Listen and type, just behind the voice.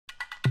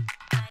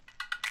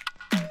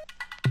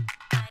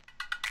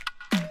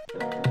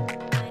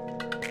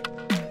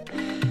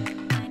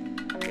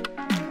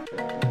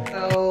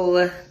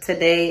So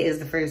today is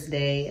the first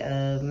day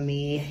of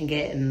me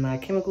getting my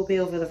chemical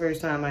peel for the first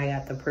time. I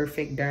got the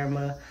Perfect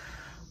Derma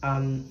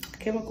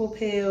chemical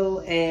peel,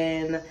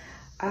 and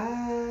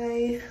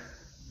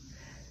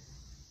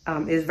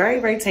it's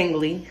very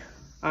tingly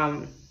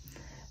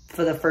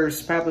for the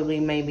first probably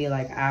maybe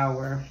like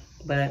hour,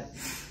 but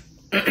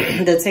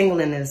the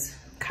tingling is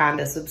kind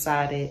of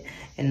subsided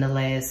in the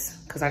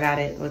last, because I got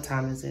it, what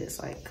time is it? It's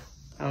like,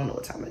 I don't know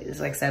what time it is. It's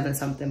like 7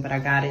 something, but I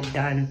got it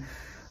done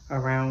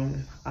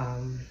around,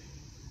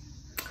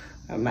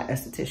 my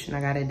esthetician, I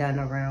got it done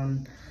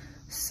around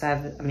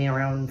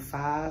around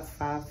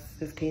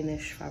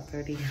 5:15-ish,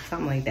 5:30,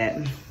 something like that.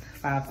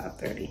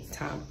 5:30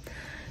 time.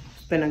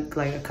 It's been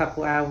like a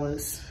couple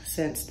hours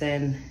since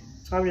then.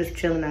 So I'm just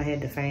chilling. I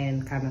had the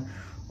fan kind of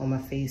on my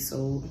face,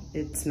 so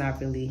it's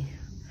not really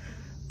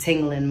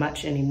tingling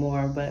much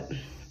anymore, but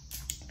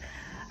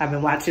I've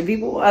been watching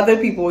other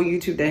people on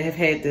YouTube that have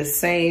had the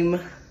same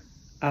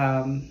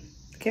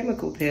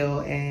chemical peel,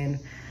 and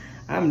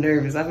I'm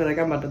nervous. I feel like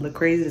I'm about to look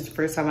crazy. It's the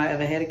first time I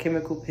ever had a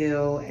chemical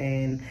peel,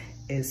 and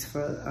it's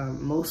for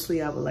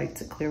mostly I would like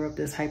to clear up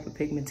this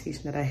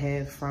hyperpigmentation that I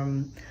have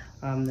from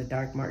the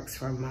dark marks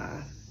from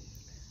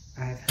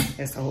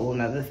that's a whole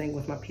nother thing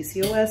with my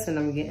PCOS, and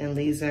I'm getting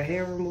laser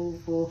hair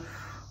removal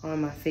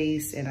on my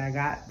face, and I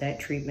got that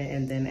treatment,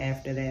 and then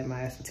after that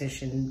my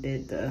esthetician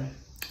did the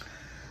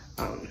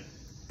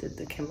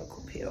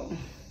chemical peel.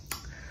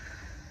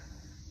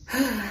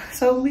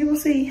 So we will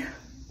see.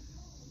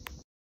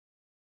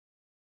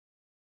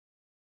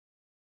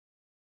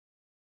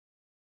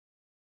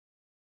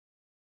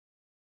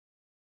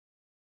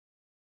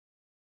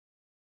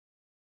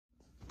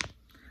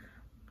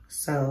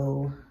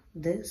 So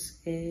this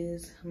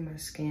is my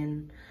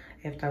skin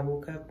after I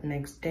woke up the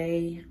next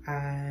day.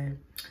 I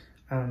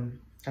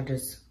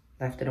just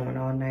left it on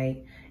all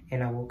night,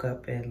 and I woke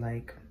up at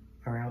like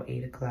around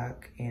 8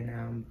 o'clock, and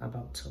I'm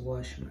about to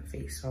wash my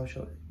face. So I'll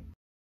show it.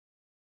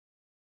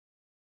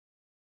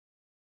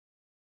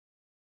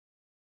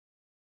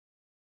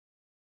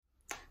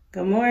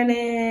 Good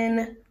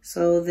morning.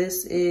 So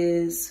this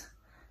is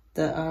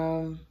the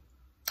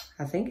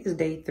I think it's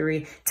day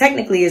 3.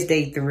 Technically it's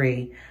day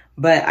 3,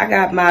 but I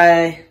got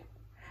my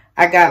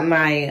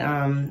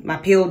my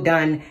peel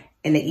done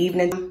in the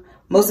evening.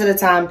 Most of the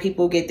time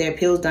people get their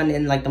peels done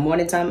in like the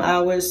morning time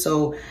hours.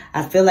 So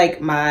I feel like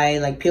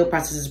my peel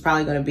process is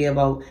probably going to be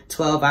about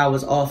 12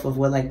 hours off of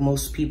what like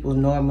most people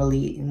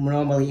normally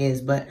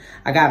is. But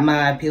I got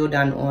my peel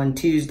done on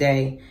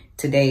Tuesday.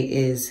 Today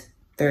is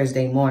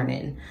Thursday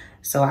morning.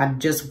 So I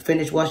just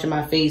finished washing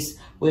my face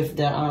with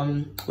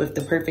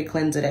the Perfect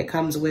cleanser that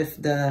comes with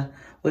the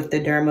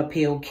Derma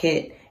Peel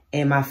kit,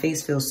 and my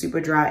face feels super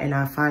dry, and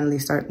I'm finally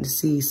starting to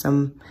see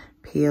some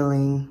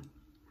peeling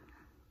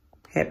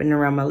happening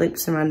around my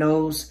lips and my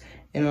nose,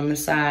 and on the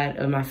side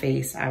of my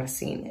face. I've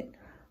seen it,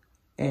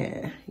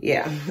 and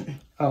yeah.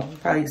 Oh,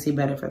 probably see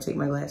better if I take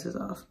my glasses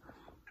off.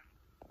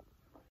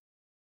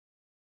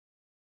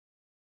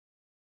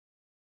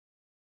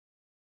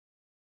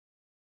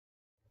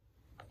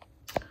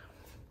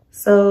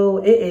 So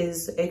it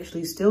is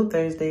actually still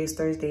Thursday. It's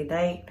Thursday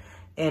night,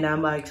 and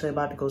I'm actually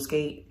about to go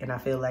skate, and I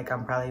feel like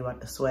I'm probably about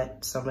to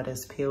sweat some of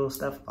this peel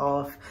stuff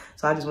off.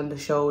 So I just wanted to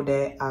show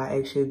that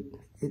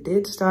it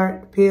did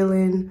start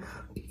peeling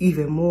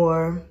even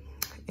more,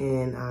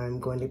 and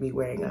I'm going to be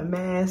wearing a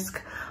mask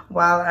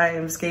while I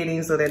am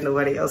skating so that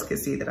nobody else can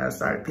see that I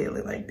started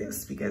peeling like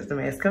this, because the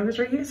mask covers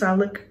right here, so I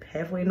look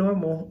halfway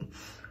normal.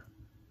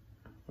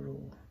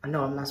 I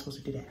know I'm not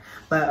supposed to do that,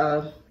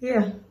 but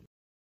yeah.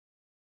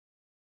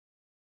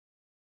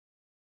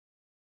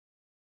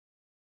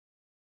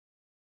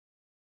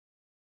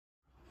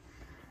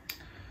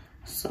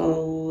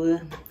 So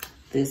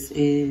this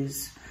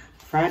is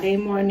Friday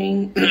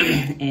morning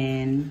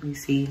and we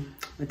see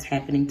what's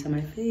happening to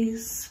my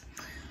face,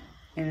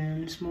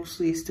 and it's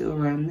mostly still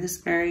around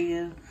this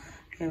area.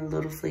 I have a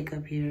little flake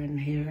up here and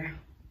here,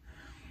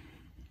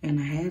 and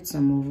I had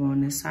some over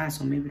on this side,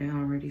 so maybe they're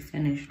already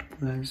finished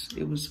because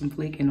it was some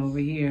flaking over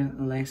here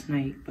last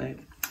night. But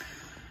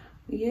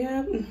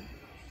yeah,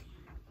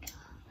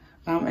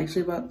 I'm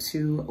actually about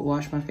to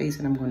wash my face,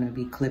 and I'm going to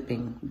be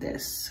clipping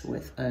this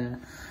with a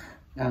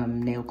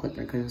nail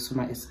clipper, because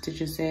my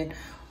esthetician said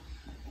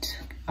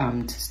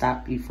to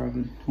stop you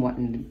from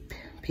wanting to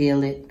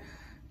peel it,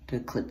 to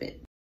clip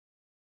it.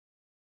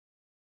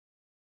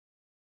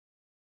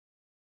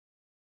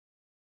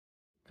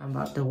 I'm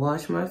about to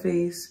wash my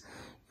face.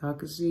 Y'all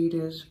can see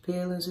this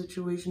peeling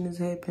situation is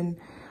happening.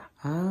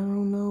 I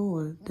don't know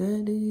what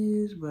that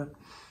is, but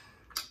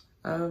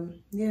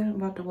yeah, I'm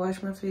about to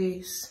wash my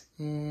face,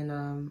 and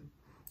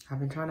I've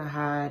been trying to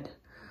hide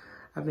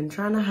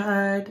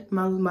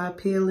my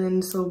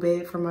peeling so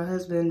bad from my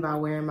husband by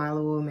wearing my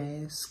little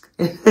mask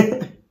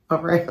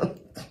around,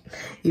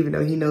 even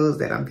though he knows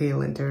that I'm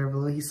peeling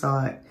terrible. He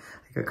saw it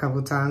like a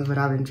couple times, but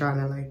I've been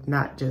trying to like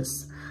not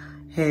just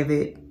have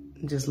it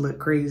just look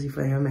crazy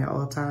for him at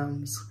all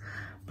times.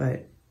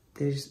 But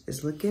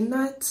it's looking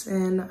nuts,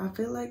 and I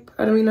feel like,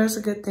 I mean, that's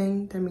a good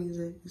thing. That means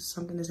that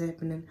something is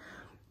happening,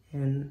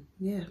 and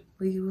yeah,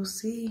 we will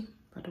see.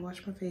 About to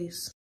wash my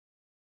face.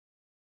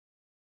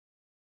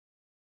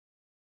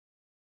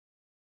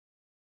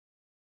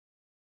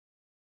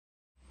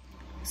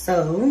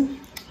 So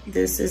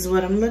this is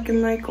what I'm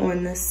looking like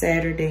on this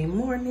Saturday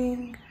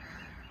morning.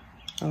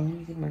 Oh, let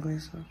me get my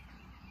glasses off.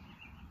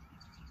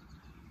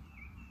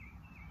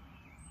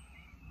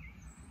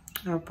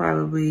 I'll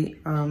probably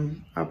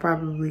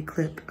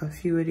clip a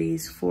few of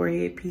these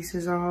forehead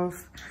pieces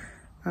off.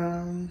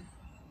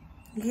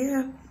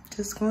 Yeah,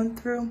 just going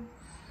through.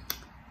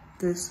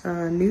 This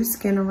new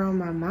skin around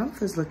my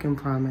mouth is looking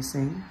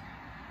promising,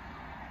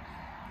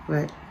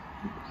 but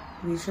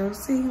we shall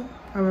see.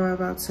 I'm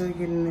about to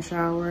get in the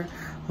shower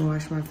and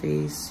wash my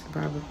face.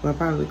 I'll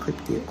probably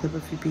clip a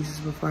few pieces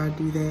before I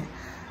do that.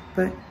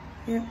 But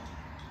yeah,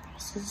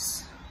 this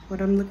is what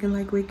I'm looking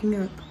like waking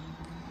up.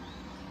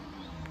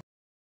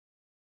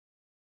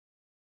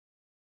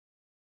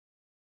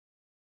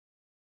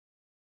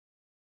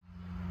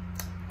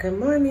 Good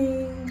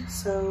morning.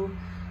 So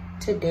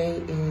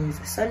today is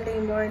Sunday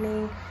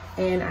morning,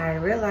 and I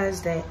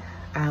realized that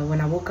when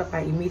I woke up,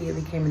 I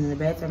immediately came into the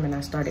bathroom and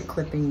I started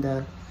clipping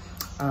the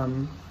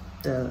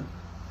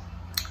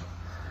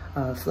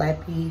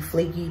flappy,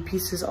 flaky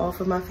pieces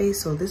off of my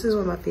face. So this is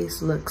what my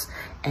face looks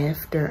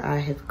after I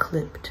have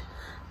clipped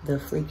the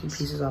flaky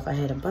pieces off. I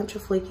had a bunch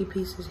of flaky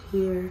pieces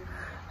here,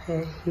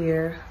 I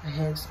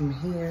had some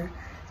here,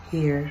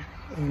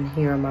 and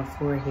here on my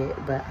forehead,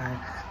 but I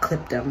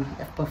clipped them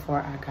before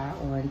I got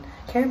on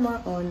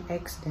camera on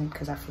accident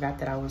because I forgot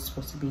that I was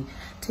supposed to be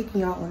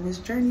taking y'all on this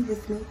journey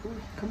with me. Ooh,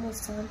 come on,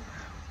 son,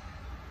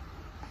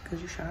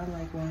 because you shine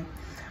like one.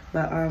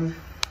 But I'm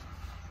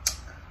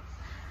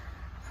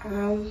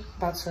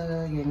about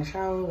to get in the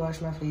shower,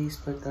 wash my face,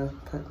 put the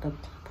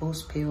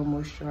post peel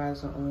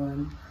moisturizer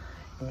on,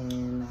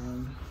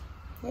 and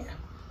yeah,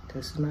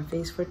 this is my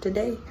face for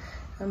today.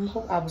 I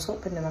was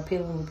hoping that my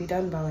peeling would be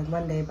done by like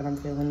Monday, but I'm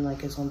feeling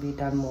like it's gonna be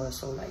done more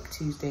so like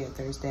Tuesday or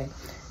Thursday.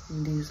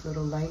 And these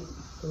little light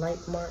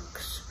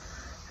marks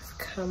have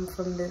come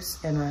from this,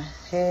 and I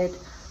had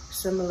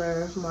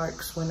similar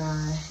marks when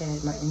I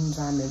had my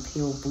enzyme and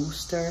peel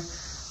booster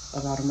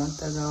about a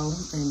month ago,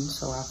 and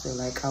so I feel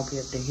like I'll be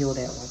able to heal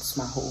that once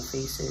my whole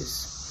face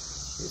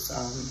is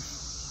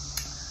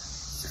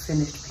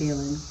finished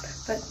peeling.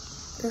 But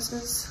this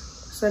is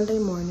Sunday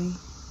morning.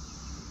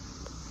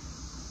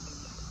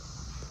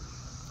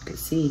 You can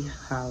see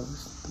how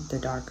the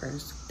darker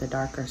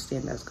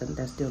skin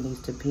that still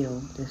needs to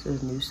peel. This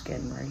is new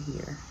skin right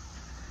here.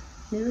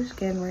 New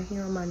skin right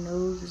here on my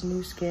nose is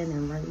new skin,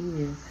 and right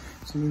here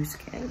is new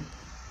skin.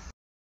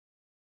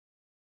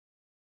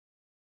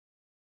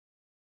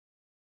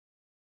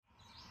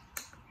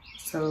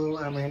 So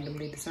I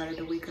randomly decided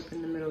to wake up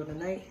in the middle of the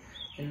night,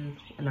 and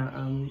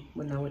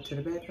when I went to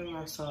the bathroom,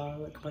 I saw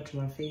like a bunch of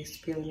my face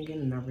peeling again,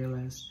 and I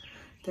realized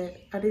that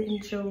I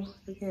didn't show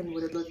again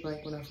what it looked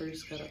like when I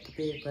first got out the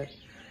bed, but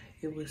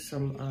it was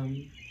some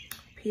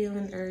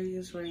peeling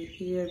areas right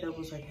here that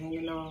was like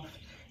hanging off,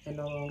 and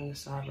along the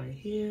side right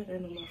here,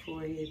 and on my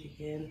forehead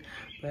again.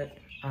 But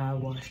I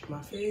washed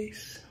my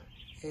face,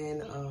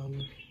 and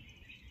I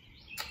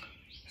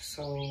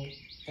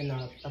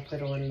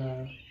put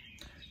on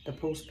the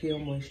post peel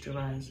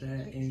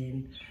moisturizer,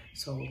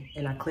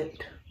 and I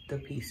clipped the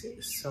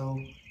pieces. So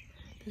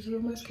this is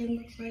what my skin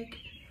looks like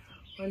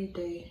one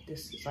day.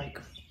 This is like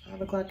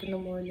 5 o'clock in the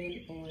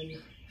morning on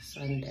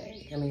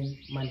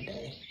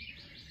Monday.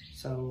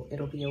 So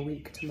it'll be a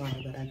week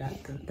tomorrow that I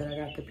got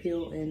the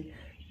peel, and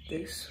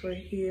this right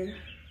here,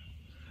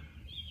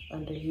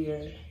 under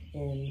here,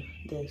 and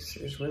this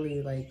is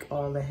really like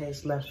all that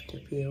has left to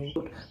peel.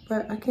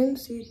 But I can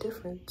see a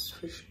difference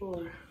for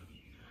sure.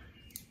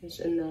 It's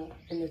in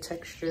the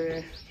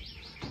texture.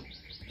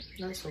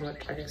 Not so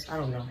much, I guess. I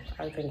don't know.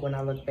 I think when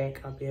I look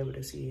back, I'll be able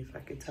to see if I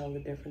could tell the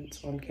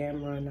difference on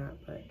camera or not.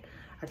 But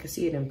I can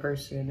see it in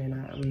person, and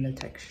I'm in the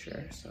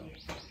texture. So.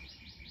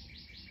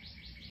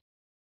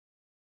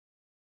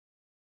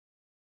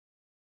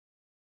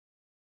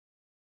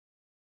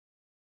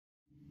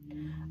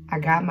 I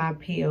got my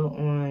peel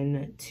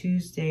on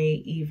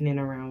Tuesday evening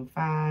around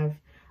 5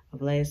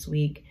 of last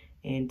week,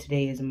 and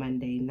today is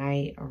Monday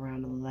night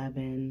around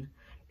 11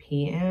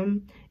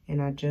 p.m.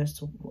 and I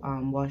just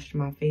washed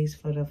my face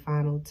for the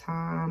final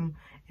time,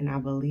 and I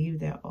believe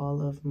that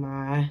all of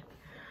my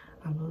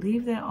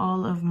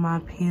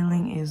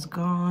peeling is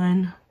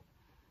gone,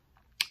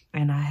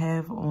 and I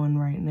have on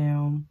right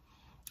now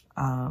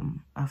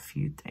a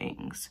few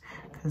things,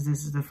 because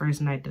this is the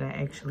first night that I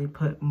actually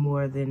put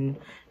more than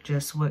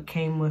just what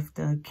came with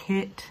the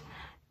kit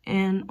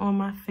and on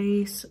my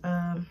face.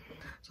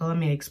 So let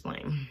me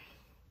explain.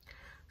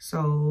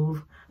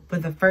 So for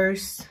the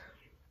first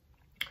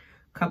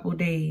couple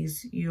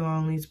days, you're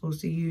only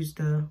supposed to use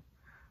the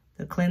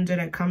cleanser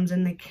that comes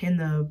in the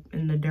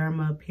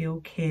Derma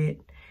Peel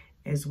kit,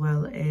 as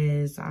well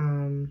as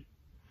the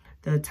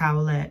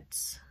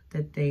towelettes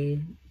that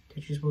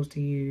you're supposed to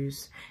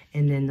use,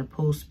 and then the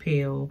post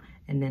peel,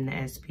 and then the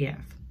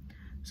SPF.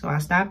 So I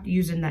stopped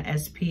using the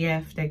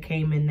SPF that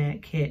came in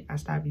that kit. I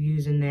stopped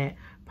using that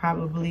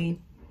probably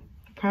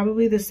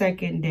probably the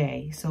second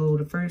day. So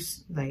the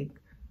first, like,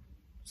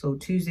 so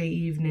Tuesday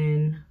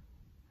evening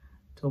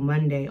till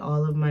Monday,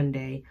 all of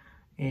Monday,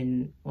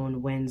 and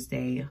on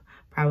Wednesday,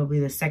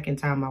 probably the second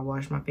time I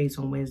washed my face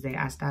on Wednesday,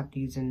 I stopped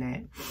using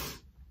that.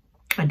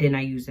 I did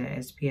not use that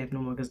SPF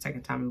no more because the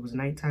second time it was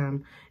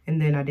nighttime. And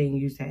then I didn't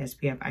use that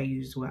SPF. I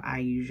used what I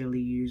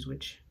usually use,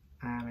 which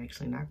I'm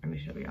actually not going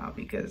to show y'all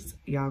because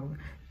y'all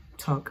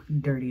talk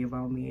dirty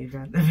about me if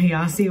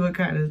y'all see what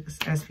kind of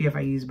SPF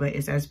I use. But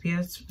it's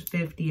SPF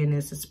 50 and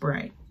it's a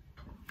spray.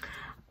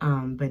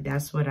 But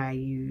that's what I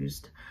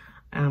used.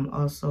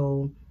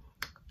 Also,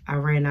 I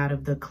ran out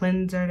of the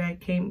cleanser that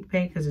came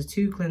packed because it's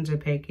 2 cleanser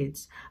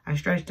packets. I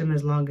stretched them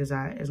as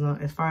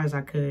far as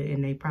I could,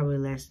 and they probably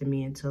lasted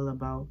me until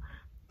about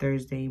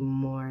Thursday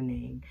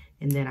morning.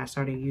 And then I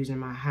started using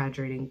my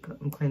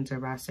hydrating cleanser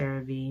by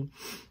CeraVe.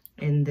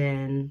 And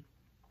then,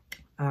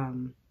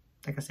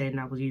 like I said,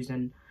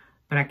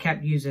 but I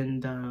kept using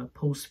the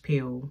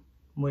post-peel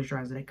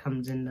moisturizer that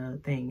comes in the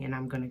thing, and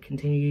I'm going to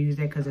continue to use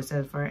that because it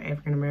says for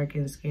African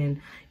American skin,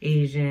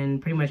 Asian,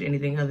 pretty much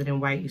anything other than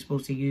white, you're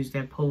supposed to use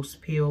that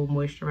post-peel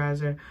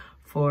moisturizer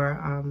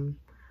for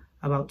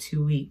about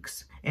 2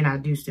 weeks. And I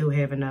do still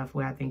have enough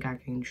where I think I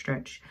can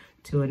stretch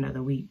to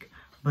another week.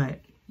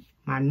 But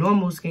my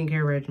normal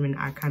skincare regimen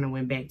I kind of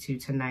went back to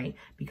tonight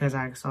because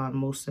I saw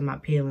most of my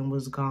peeling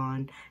was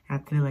gone. I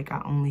feel like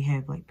I only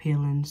have like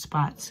peeling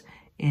spots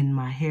in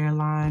my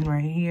hairline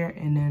right here,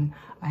 and then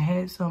I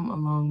had some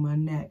along my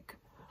neck,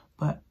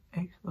 but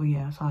oh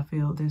yeah, so I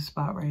feel this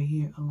spot right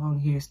here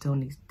along here still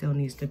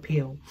needs to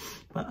peel.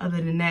 But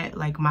other than that,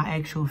 like my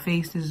actual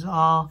face is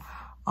all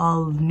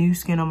new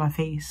skin on my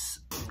face,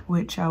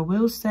 which I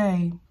will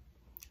say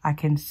I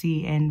can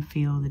see and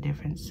feel the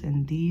difference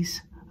in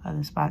these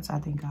other spots. I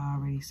think I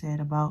already said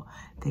about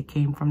that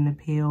came from the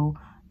peel,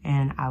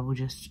 and I will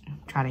just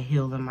try to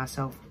heal them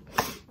myself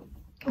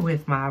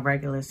with my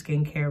regular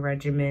skincare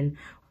regimen.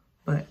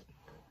 But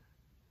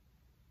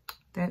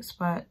that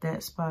spot,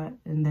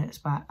 and that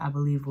spot, I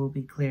believe will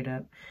be cleared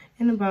up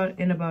in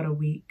about a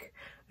week.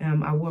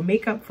 I wore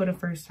makeup for the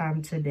first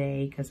time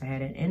today because I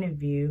had an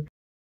interview,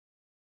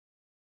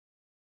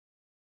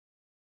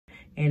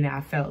 and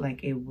I felt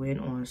like it went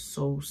on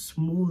so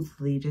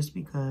smoothly just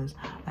because,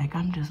 like,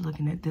 I'm just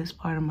looking at this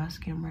part of my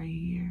skin right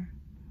here,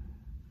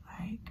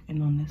 like,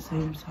 and on the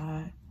same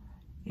side,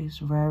 it's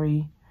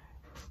very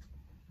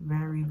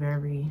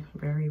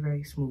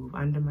smooth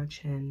under my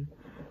chin,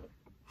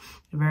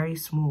 very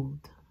smooth.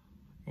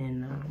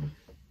 And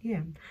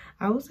yeah,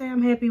 I would say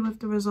I'm happy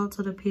with the results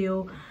of the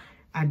peel.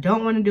 I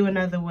don't want to do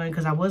another one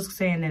because I was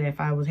saying that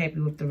if I was happy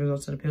with the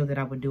results of the peel that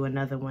I would do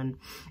another one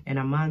in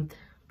a month,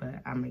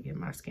 but I'm gonna give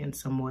my skin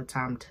some more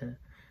time to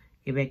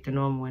get back to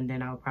normal, and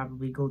then I'll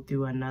probably go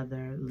through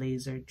another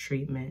laser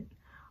treatment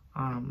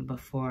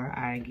before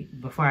I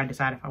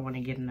decide if I want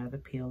to get another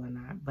peel or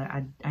not. But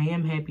I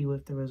am happy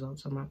with the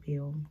results of my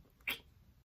peel.